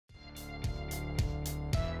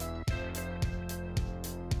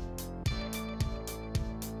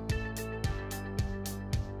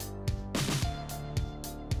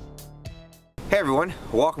Hey everyone,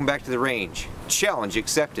 welcome back to the range. Challenge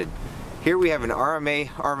accepted. Here we have an RMA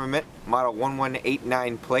armament, model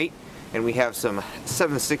 1189 plate, and we have some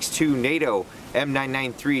 7.62 NATO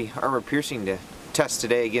M993 armor piercing to test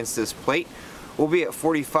today against this plate. We'll be at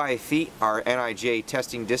 45 feet, our N.I.G.E.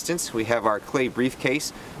 testing distance. We have our clay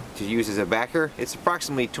briefcase to use as a backer. It's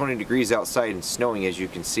approximately 20 degrees outside and snowing, as you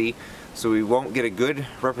can see, so we won't get a good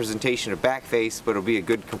representation of back face, but it'll be a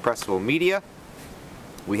good compressible media.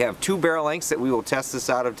 We have two barrel lengths that we will test this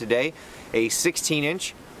out of today. A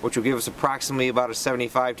 16-inch, which will give us approximately about a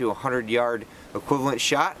 75 to 100 yard equivalent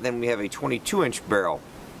shot. Then we have a 22-inch barrel.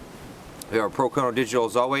 We have our Pro Digital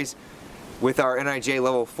as always. With our N.I.G.E.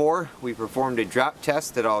 level 4, we performed a drop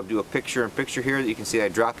test that I'll do a picture-in-picture here that you can see I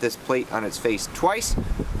dropped this plate on its face twice.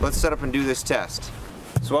 Let's set up and do this test.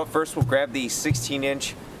 So up first we'll grab the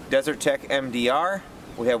 16-inch Desert Tech MDR.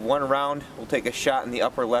 We have one round. We'll take a shot in the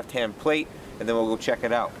upper left-hand plate, and then we'll go check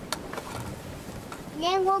it out.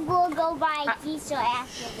 Then we'll go buy diesel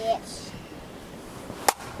after this.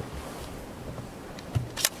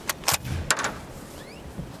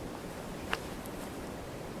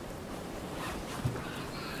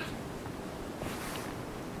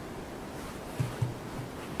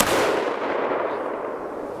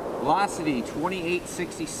 Velocity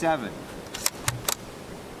 2867.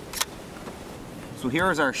 So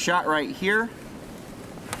here's our shot right here.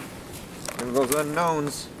 There goes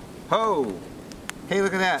unknowns. Ho! Hey,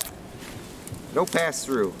 look at that. No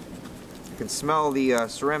pass-through. You can smell the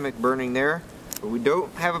ceramic burning there, but we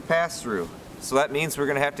don't have a pass-through. So that means we're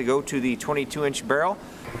going to have to go to the 22-inch barrel.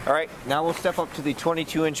 Alright, now we'll step up to the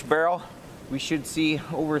 22-inch barrel. We should see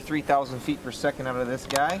over 3,000 feet per second out of this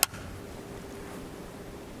guy.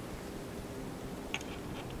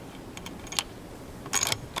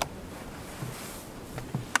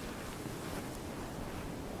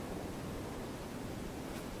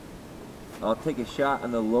 I'll take a shot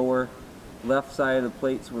on the lower left side of the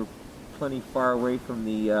plate so we're plenty far away from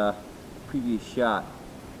the previous shot.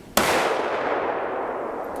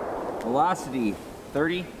 Velocity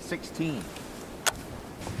 3016.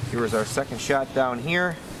 Here is our second shot down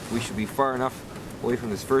here. We should be far enough away from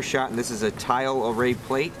this first shot, and this is a tile array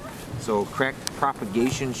plate, so crack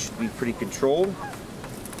propagation should be pretty controlled.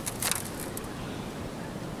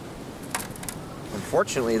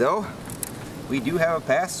 Unfortunately though, we do have a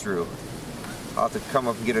pass-through. I'll have to come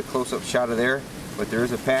up and get a close-up shot of there, but there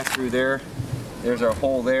is a pass-through there. There's our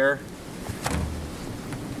hole there.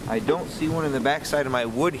 I don't see one in the backside of my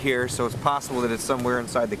wood here, so it's possible that it's somewhere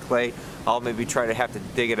inside the clay. I'll maybe try to have to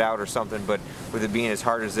dig it out or something, but with it being as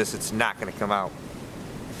hard as this, it's not going to come out.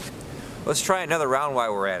 Let's try another round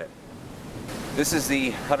while we're at it. This is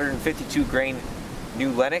the 152 grain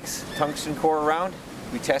new Lennox tungsten core round.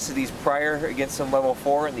 We tested these prior against some level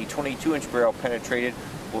 4, and the 22-inch barrel penetrated.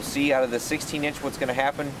 We'll see out of the 16-inch what's going to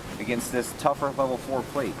happen against this tougher level 4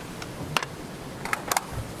 plate.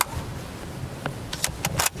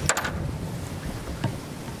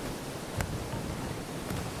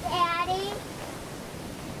 Daddy?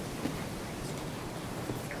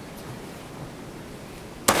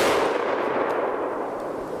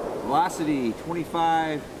 Velocity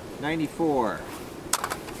 2594.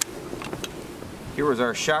 Here was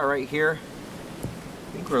our shot right here. I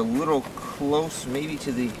think we're a little close maybe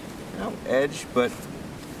to the edge, but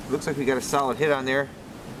looks like we got a solid hit on there.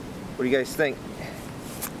 What do you guys think?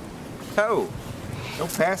 Oh, no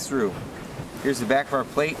pass through. Here's the back of our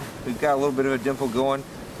plate. We've got a little bit of a dimple going,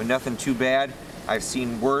 but nothing too bad. I've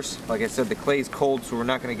seen worse. Like I said, the clay is cold, so we're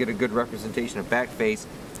not going to get a good representation of back face,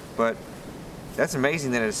 but that's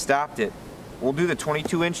amazing that it stopped it. We'll do the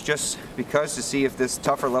 22-inch just because to see if this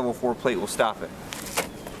tougher level 4 plate will stop it.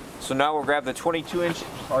 So now we'll grab the 22-inch,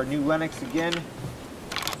 our new Lennox again.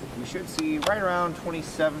 We should see right around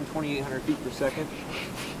 2,800 feet per second.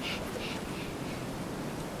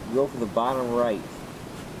 Go for the bottom right.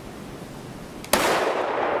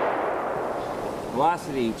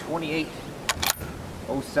 Velocity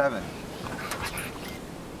 2807.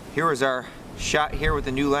 Here is our shot here with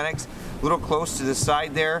the new Lennox. A little close to the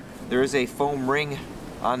side there. There is a foam ring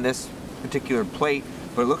on this particular plate,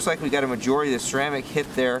 but it looks like we got a majority of the ceramic hit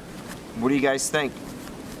there. What do you guys think?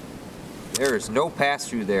 There is no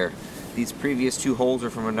pass-through there. These previous two holes are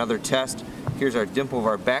from another test. Here's our dimple of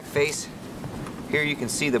our back face. Here you can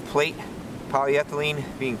see the plate polyethylene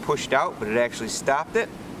being pushed out, but it actually stopped it.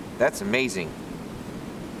 That's amazing.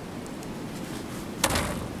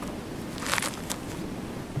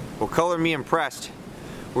 Well, color me impressed.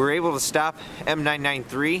 We were able to stop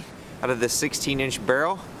M993 out of the 16-inch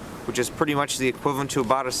barrel, which is pretty much the equivalent to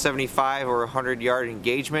about a 75 or 100 yard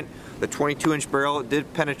engagement. The 22-inch barrel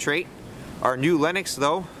did penetrate. Our new Lennox,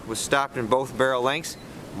 though, was stopped in both barrel lengths,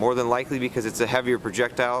 more than likely because it's a heavier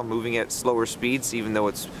projectile moving at slower speeds, even though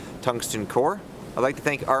it's tungsten core. I'd like to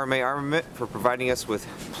thank RMA Armament for providing us with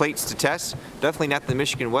plates to test. Definitely not the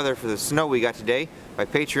Michigan weather for the snow we got today. My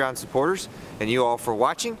Patreon supporters, and you all for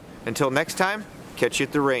watching. Until next time, catch you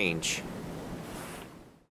at the range.